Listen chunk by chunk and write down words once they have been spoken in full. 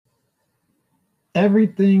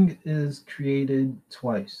Everything is created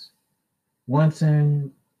twice. Once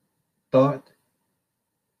in thought,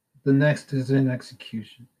 the next is in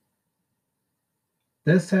execution.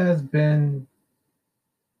 This has been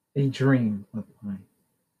a dream of mine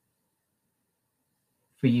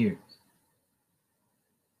for years.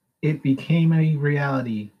 It became a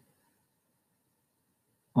reality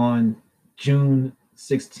on June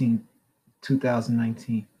 16th,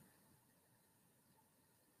 2019.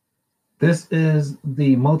 This is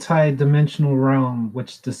the multi-dimensional realm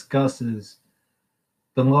which discusses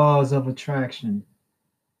the laws of attraction,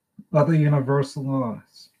 other universal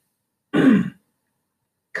laws,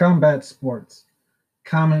 combat sports,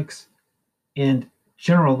 comics, and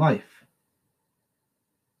general life.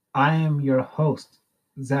 I am your host,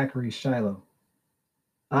 Zachary Shiloh.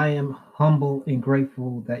 I am humble and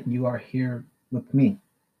grateful that you are here with me.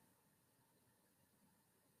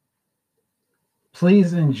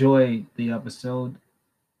 Please enjoy the episode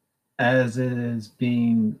as it is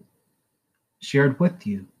being shared with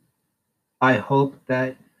you. I hope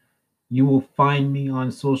that you will find me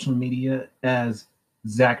on social media as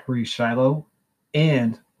Zachary Shiloh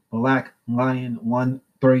and Black Lion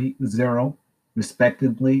 130,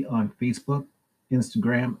 respectively, on Facebook,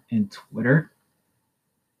 Instagram, and Twitter.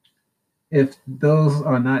 If those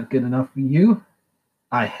are not good enough for you,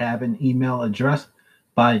 I have an email address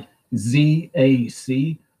by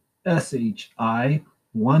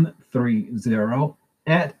ZACSHI130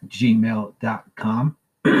 at gmail.com.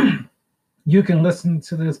 You can listen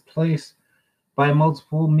to this place by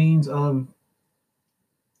multiple means of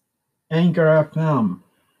Anchor FM,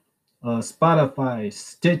 Spotify,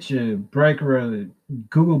 Stitcher, Breaker,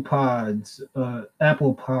 Google Pods,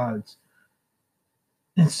 Apple Pods,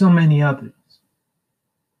 and so many others.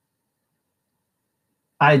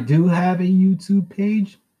 I do have a YouTube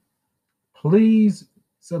page. Please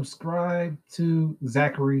subscribe to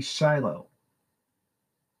Zachary Shiloh,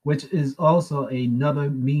 which is also another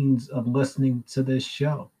means of listening to this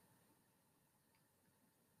show.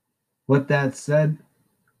 With that said,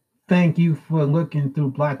 thank you for looking through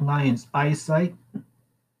Black Lion's eyesight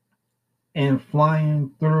and flying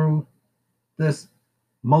through this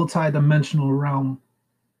multi-dimensional realm.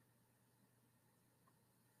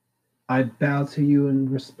 I bow to you in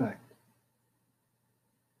respect.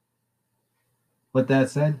 With that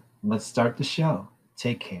said, let's start the show.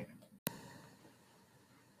 Take care.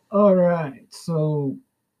 All right, so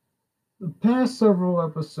the past several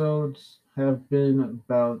episodes have been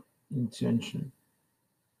about intention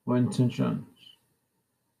or intentions.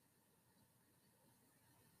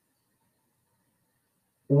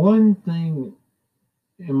 One thing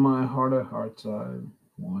in my heart of hearts I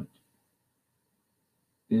want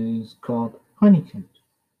is called Honeykins.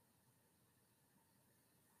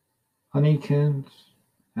 Honeykins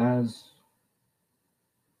has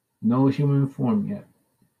no human form yet.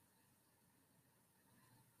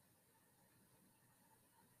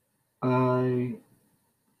 I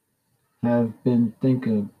have been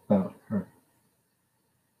thinking about her.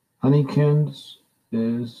 Honeykins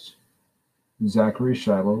is Zachary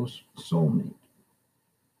Shiloh's soulmate.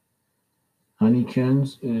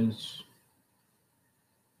 Honeykins is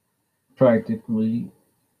practically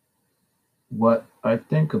what I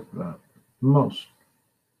think about most.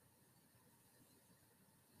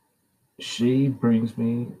 She brings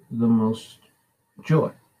me the most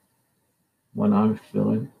joy when I'm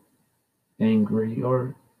feeling angry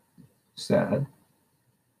or sad.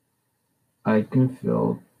 I can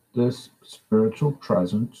feel this spiritual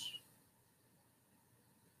presence,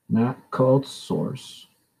 not called Source,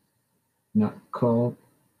 not called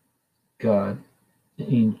God,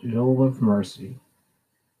 Angel of Mercy,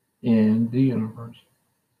 in the universe.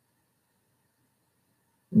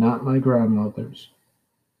 Not my grandmother's,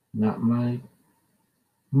 not my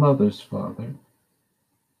mother's father,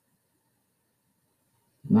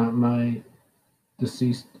 not my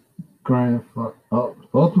deceased grandfather, oh,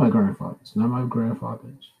 both my grandfathers, not my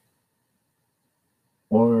grandfathers,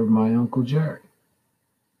 or my Uncle Jerry.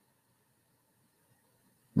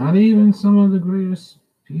 Not even some of the greatest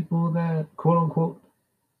people that, quote unquote,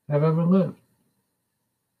 have ever lived.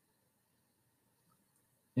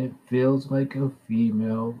 It feels like a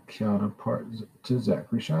female counterpart to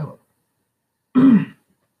Zachary Shiloh.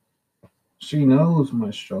 She knows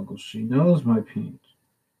my struggles, she knows my pains.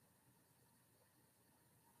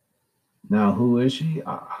 Now, who is she?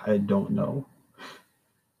 I don't know.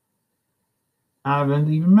 I haven't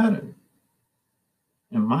even met her,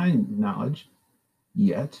 in my knowledge,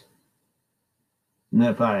 yet. And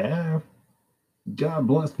if I have, God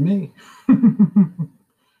bless me.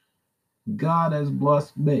 God has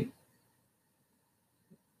blessed me.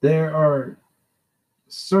 There are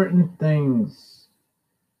certain things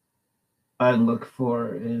I look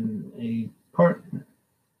for in a partner.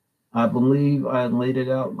 I believe I laid it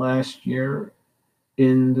out last year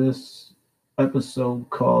in this episode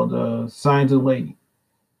called Signs of Lady,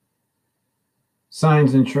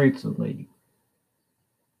 Signs and Traits of Lady.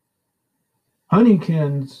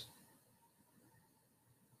 Honeykins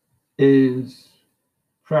is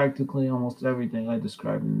practically almost everything I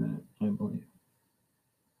described in that, I believe.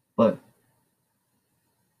 But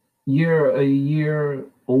you're a year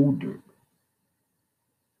older.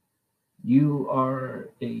 You are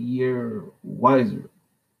a year wiser.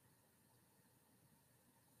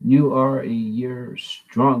 You are a year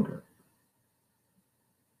stronger.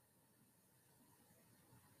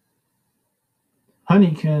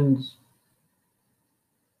 Honeykins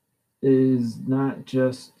is not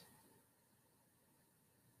just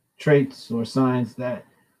traits or signs that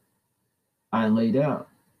I laid out.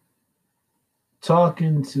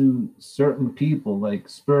 Talking to certain people like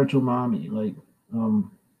Spiritual Mommy, like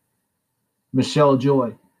um, Michelle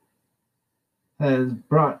Joy, has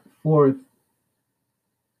brought forth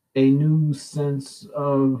a new sense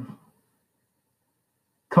of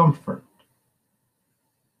comfort,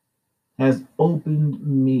 has opened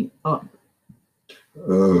me up,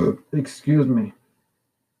 excuse me,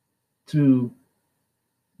 to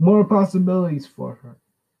more possibilities for her.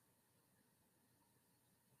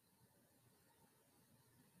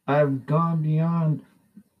 I've gone beyond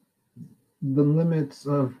the limits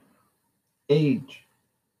of age.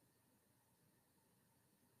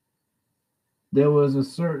 There was a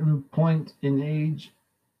certain point in age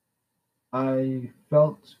I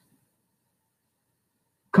felt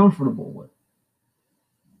comfortable with.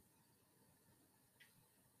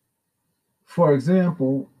 For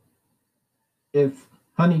example, if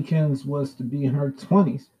Honeykins was to be in her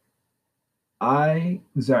 20s, I,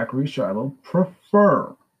 Zachary Shiloh,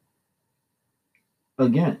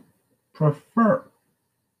 again, prefer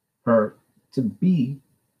her to be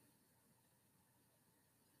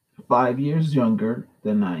 5 years younger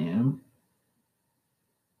than I am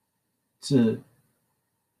to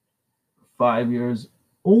 5 years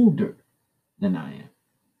older than I am.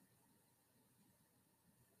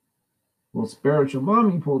 Well, Spiritual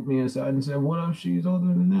Mommy pulled me aside and said, what if she's older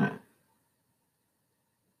than that?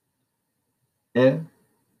 Yeah,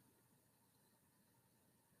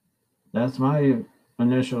 that's my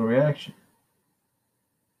initial reaction.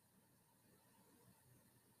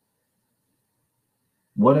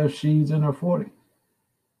 What if she's in her 40s?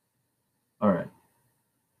 All right.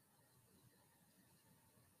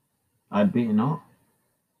 I'd be in awe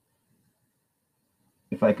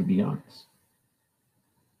if I could be honest.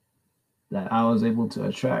 That I was able to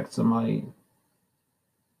attract somebody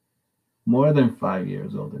more than 5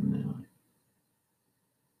 years older than I.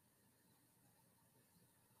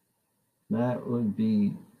 That would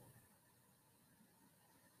be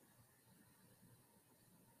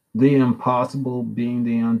the impossible being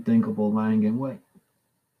the unthinkable lying in wait.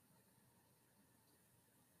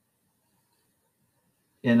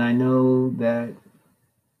 And I know that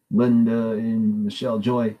Linda and Michelle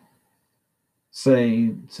Joy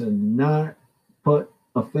say to not put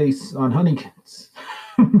a face on Honeykins.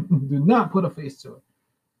 Do not put a face to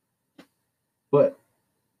it. But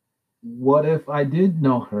what if I did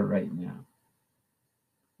know her right now?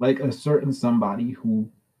 Like a certain somebody who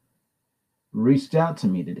reached out to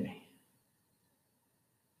me today,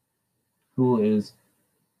 who is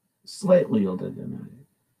slightly older than I am,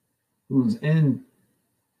 who's in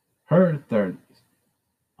her 30s.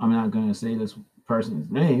 I'm not going to say this person's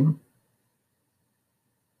name,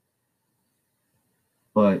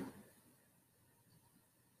 but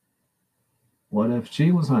what if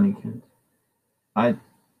she was Honeykins? I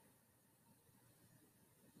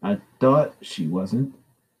thought she wasn't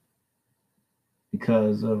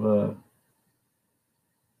because of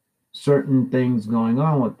certain things going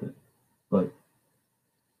on with it, but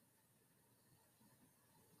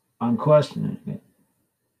I'm questioning it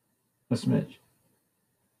a smidge.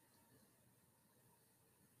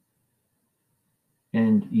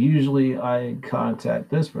 And usually I contact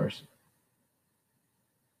this person,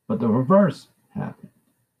 but the reverse happened.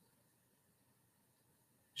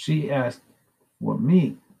 She asked for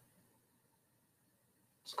me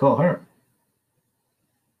to call her.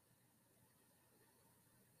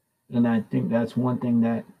 And I think that's one thing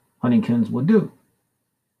that Honeykins would do.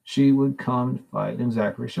 She would come fight in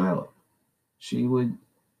Zachary Shiloh. She would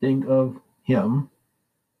think of him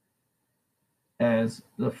as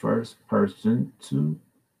the first person to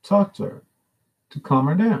talk to her, to calm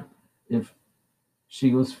her down if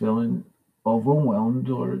she was feeling overwhelmed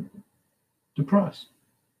or depressed.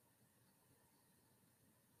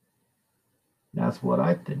 That's what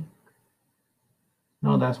I think.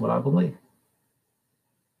 No, that's what I believe.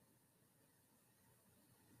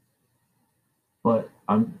 But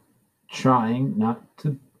I'm trying not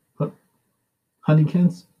to put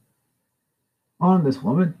Honeykins on this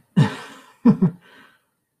woman.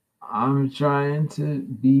 I'm trying to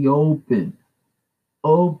be open,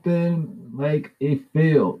 open like a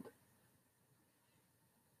field,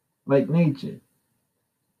 like nature.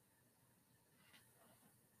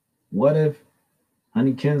 What if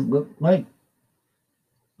Honeykins look like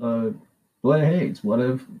uh, Blair Hayes? What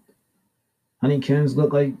if Honeykins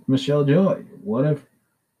look like Michelle Joy? What if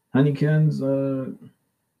Honeykins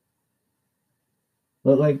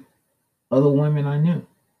look like other women I knew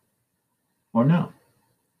or no?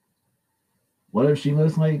 What if she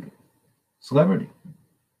looks like celebrity?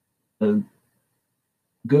 A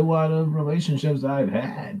good lot of relationships I've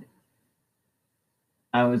had,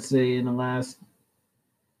 I would say in the last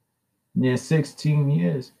near 16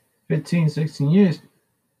 years, 15, 16 years,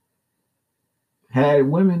 had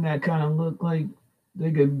women that kind of look like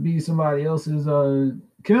they could be somebody else's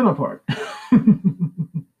counterpart.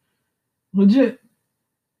 Legit.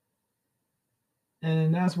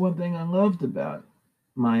 And that's one thing I loved about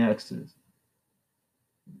my exes.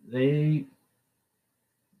 They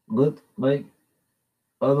looked like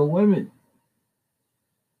other women.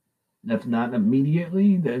 If not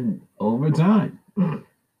immediately, then over time.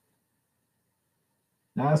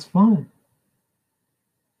 That's fun.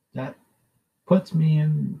 That puts me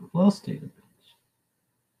in flow state,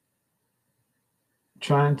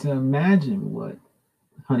 trying to imagine what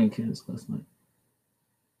Honeykins looks like.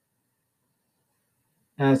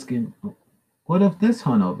 Asking, what if this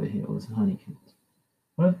hunt over here was Honeykins?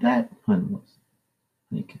 What if that hunt was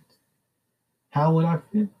Honeykins? How would I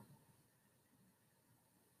feel?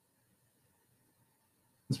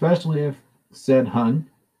 Especially if said Hun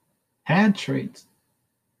had traits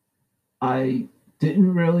I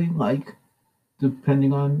didn't really like,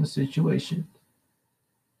 depending on the situation.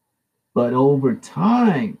 But over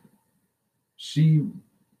time, she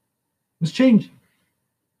was changing.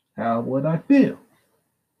 How would I feel?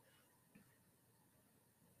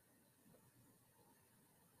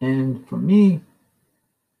 And for me,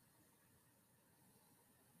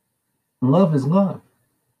 love is love.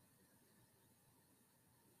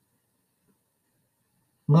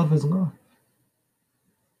 Love is love.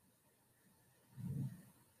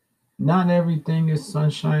 Not everything is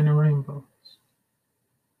sunshine and rainbows.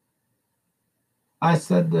 I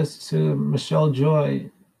said this to Michelle Joy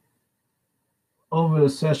over the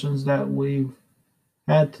sessions that we've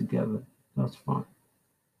had together thus far.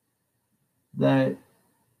 That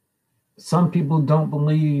some people don't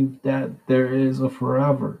believe that there is a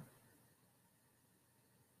forever.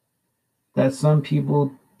 That some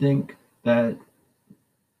people think that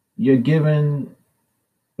you're given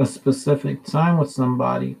a specific time with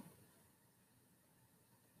somebody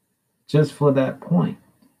just for that point.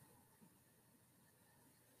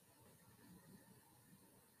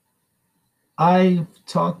 I've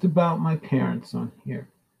talked about my parents on here,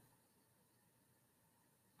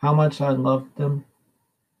 how much I loved them,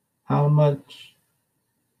 how much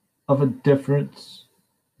of a difference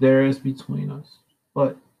there is between us.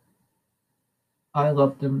 But I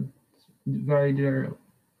love them very dearly.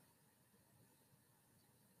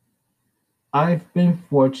 I've been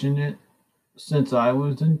fortunate since I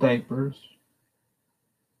was in diapers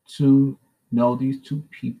to know these two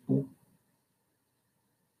people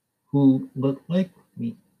who look like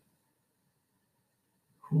me,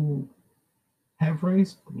 who have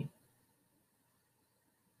raised me.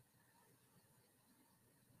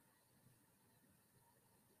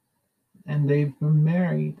 And they've been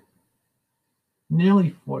married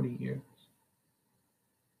nearly 40 years.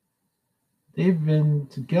 They've been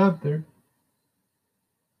together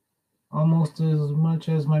almost as much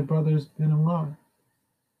as my brother's been alive.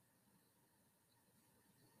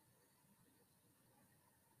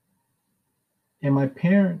 And my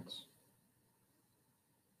parents,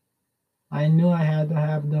 I knew I had to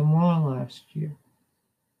have them on last year.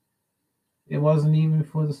 It wasn't even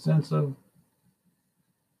for the sense of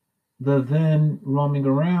the then roaming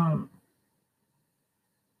around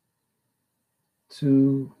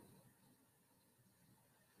to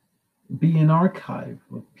be an archive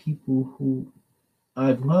of people who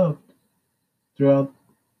I've loved throughout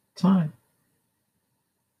time.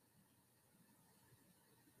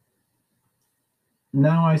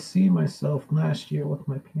 Now I see myself last year with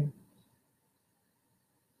my parents,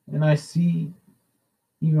 and I see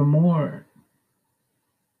even more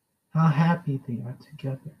how happy they are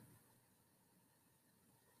together.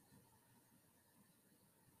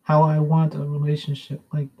 How I want a relationship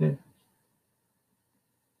like this.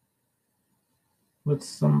 with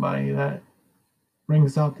somebody that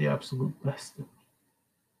brings out the absolute best in me.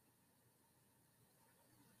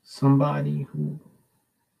 Somebody who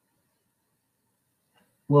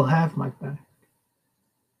will have my back,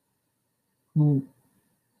 who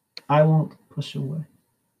I won't push away.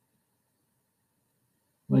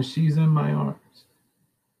 When she's in my arms,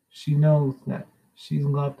 she knows that she's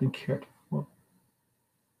loved and cared for,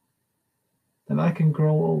 that I can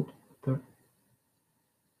grow old with her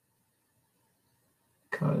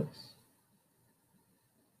because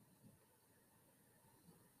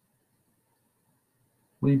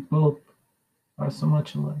we both are so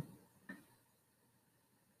much alike,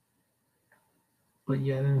 but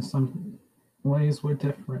yet in some ways we're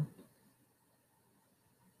different.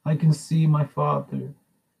 I can see my father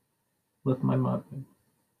with my mother.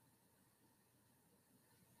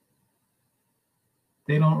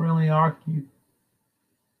 They don't really argue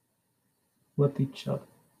with each other.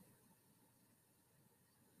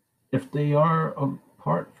 If they are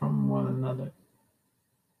apart from one another,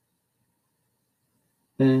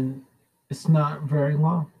 then it's not very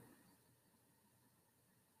long.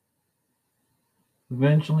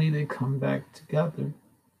 Eventually, they come back together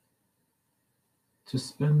to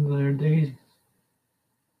spend their days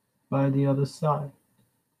by the other side.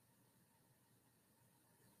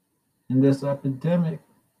 And this epidemic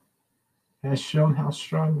has shown how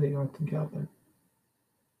strong they are together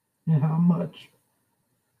and how much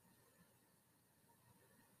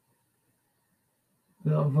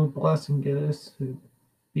of a blessing it is to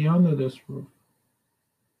be under this roof,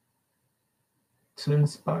 to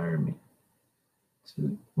inspire me,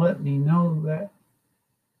 to let me know that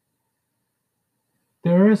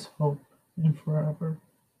there is hope in forever.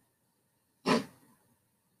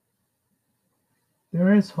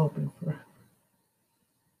 There is hope in forever.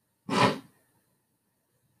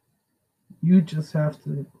 You just have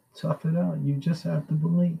to tough it out. You just have to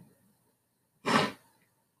believe.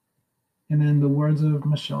 And in the words of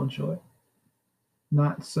Michelle Joy,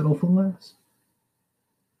 not settle for less.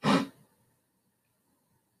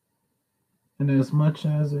 And as much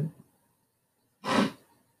as it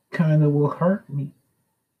kind of will hurt me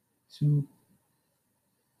to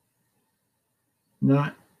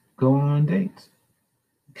not go on dates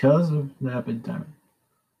because of the epidemic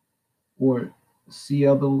or see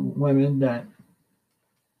other women that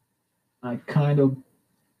I kind of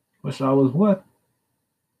wish I was with,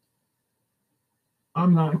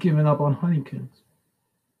 I'm not giving up on Honeykins.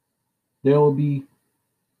 There will be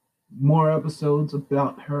more episodes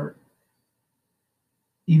about her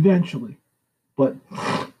eventually, but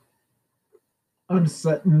I'm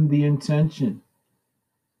setting the intention,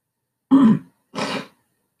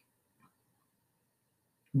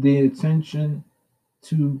 the intention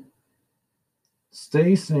to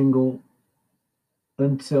stay single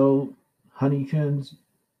until Honeykins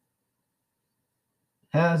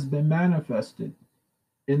has been manifested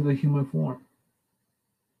in the human form.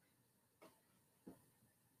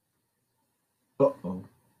 Uh-oh.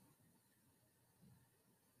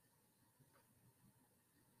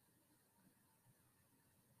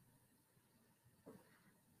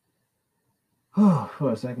 Oh,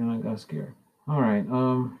 for a second I got scared. All right.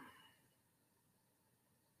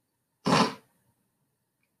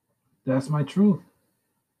 That's my truth.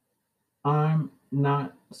 I'm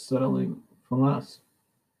not settling for less.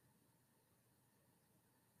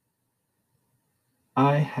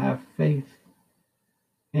 I have faith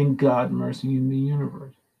in God, mercy, in the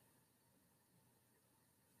universe.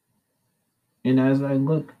 And as I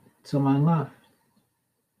look to my left,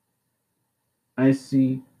 I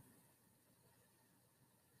see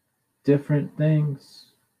different things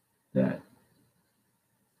that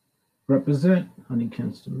represent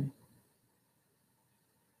Honeykins to me.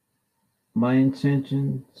 My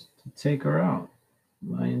intentions to take her out,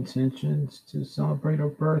 my intentions to celebrate her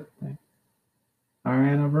birthday, our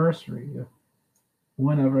anniversary,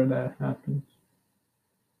 whenever that happens.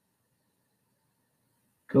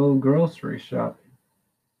 Go grocery shopping,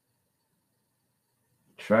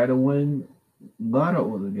 try to win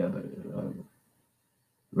lotto together,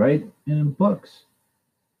 write in books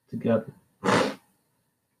together,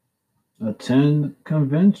 attend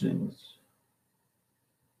conventions,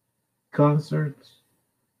 concerts,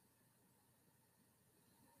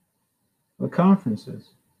 or conferences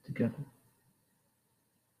together.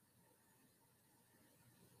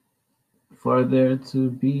 For there to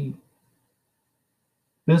be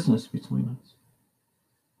business between us.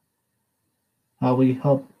 How we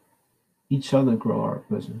help each other grow our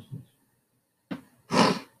businesses.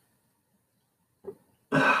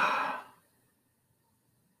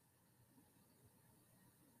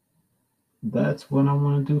 That's what I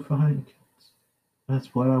want to do for Honeykins.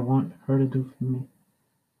 That's what I want her to do for me.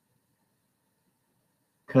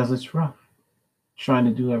 Because it's rough trying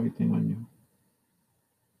to do everything on you.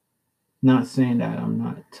 Not saying that I'm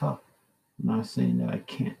not tough. Not saying that I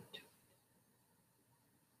can't.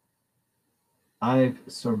 I've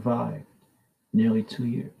survived nearly 2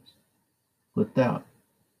 years without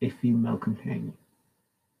a female companion,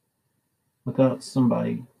 without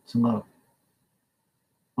somebody to love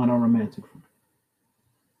on a romantic front,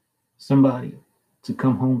 somebody to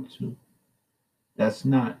come home to that's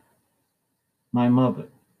not my mother,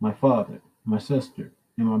 my father, my sister,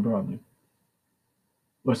 and my brother,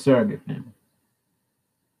 or surrogate family.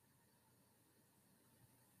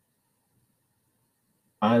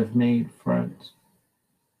 I've made friends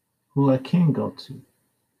who I can go to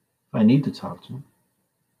if I need to talk to them,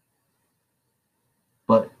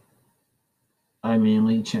 but I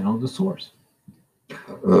mainly channel the source.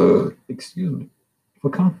 Excuse me,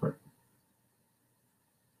 for comfort.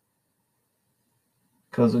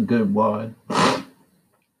 Because a good wad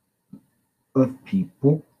of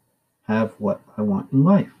people have what I want in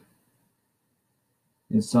life.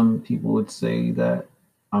 And some people would say that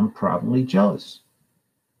I'm probably jealous.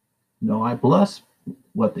 No, I bless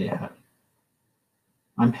what they have.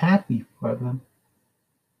 I'm happy for them.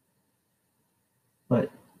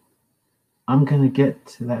 But I'm going to get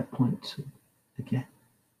to that point too again.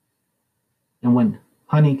 And when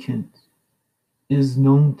Honeykins is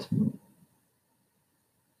known to me,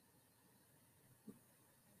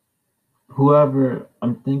 whoever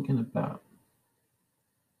I'm thinking about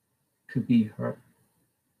could be her.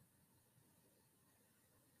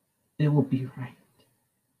 It will be right.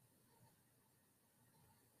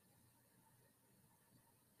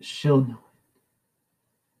 She'll know it.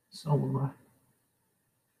 So will I.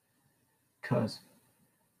 Because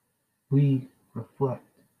we reflect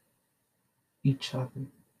each other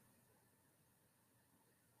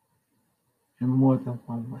in more than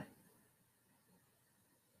one way.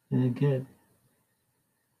 And again,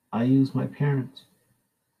 I use my parents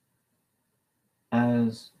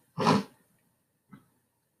as a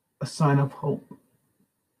sign of hope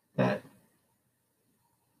that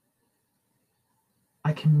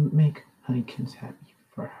I can make Honeykins happy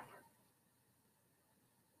forever.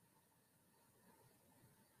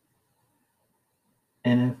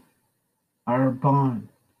 And if our bond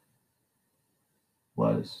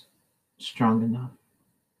was strong enough,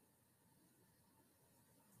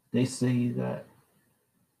 they say that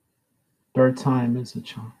third time is a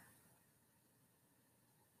charm.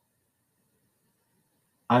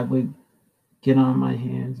 I would get on my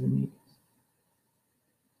hands and knees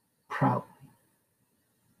proudly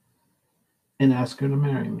and ask her to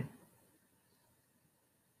marry me.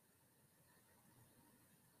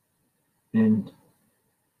 And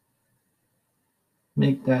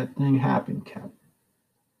make that thing happen, Cap.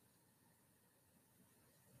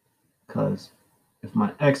 Because if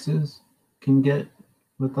my exes can get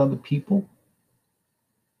with other people,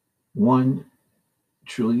 one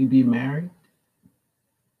truly be married,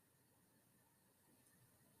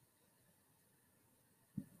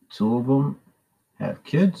 two of them have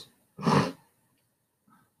kids, then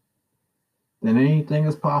anything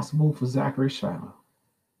is possible for Zachary Shiloh.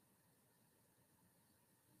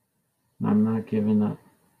 And I'm not giving up.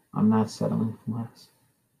 I'm not settling for less.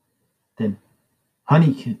 Then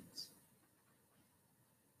Honeykins.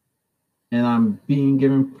 And I'm being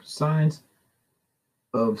given signs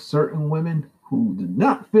of certain women who did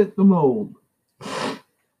not fit the mold.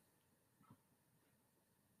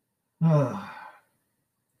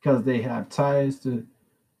 Because they have ties to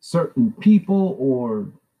certain people or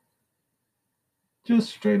just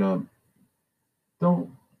straight up don't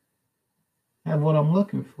have what I'm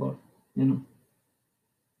looking for, you know.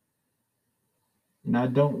 And I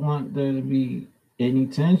don't want there to be any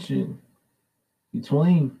tension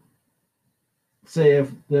between, say,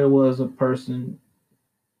 if there was a person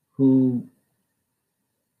who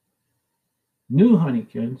knew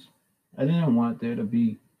Honeykins, I didn't want there to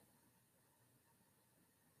be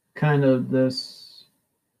kind of this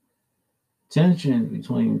tension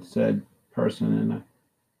between said person and I.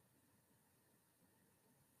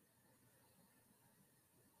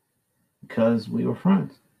 Because we were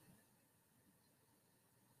friends.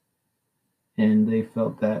 And they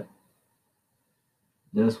felt that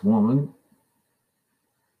this woman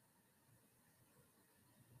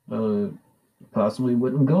possibly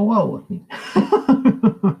wouldn't go well with me.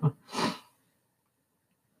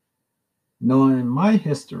 Knowing my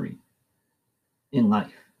history in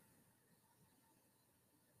life.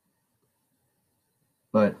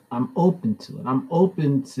 But I'm open to it. I'm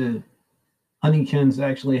open to Honeykins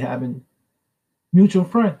actually having mutual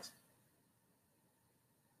friends.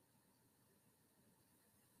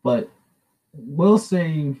 But we'll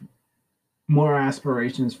save more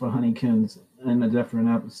aspirations for Honeykins in a different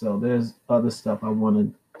episode. There's other stuff I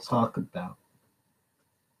want to talk about.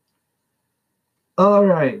 All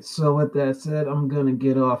right, so with that said, I'm gonna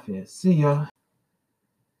get off here. See ya.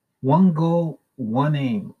 One goal, one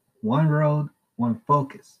aim, one road, one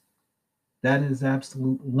focus. That is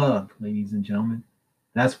absolute love, ladies and gentlemen.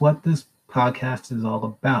 That's what this podcast is all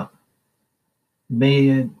about. May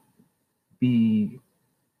it be,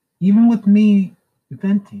 even with me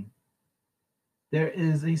venting, there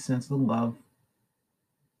is a sense of love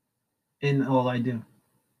in all I do.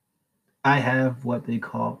 I have what they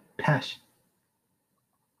call passion.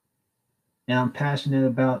 And I'm passionate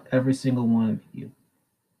about every single one of you.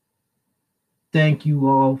 Thank you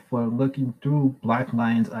all for looking through Black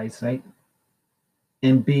Lion's eyesight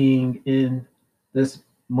and being in this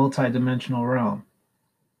multidimensional realm.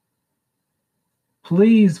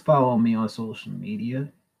 Please follow me on social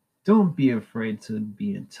media. Don't be afraid to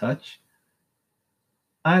be in touch.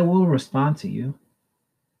 I will respond to you.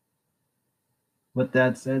 With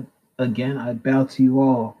that said, again, I bow to you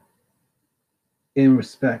all in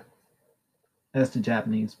respect, as the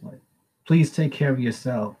Japanese would. Please take care of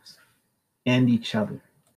yourselves and each other.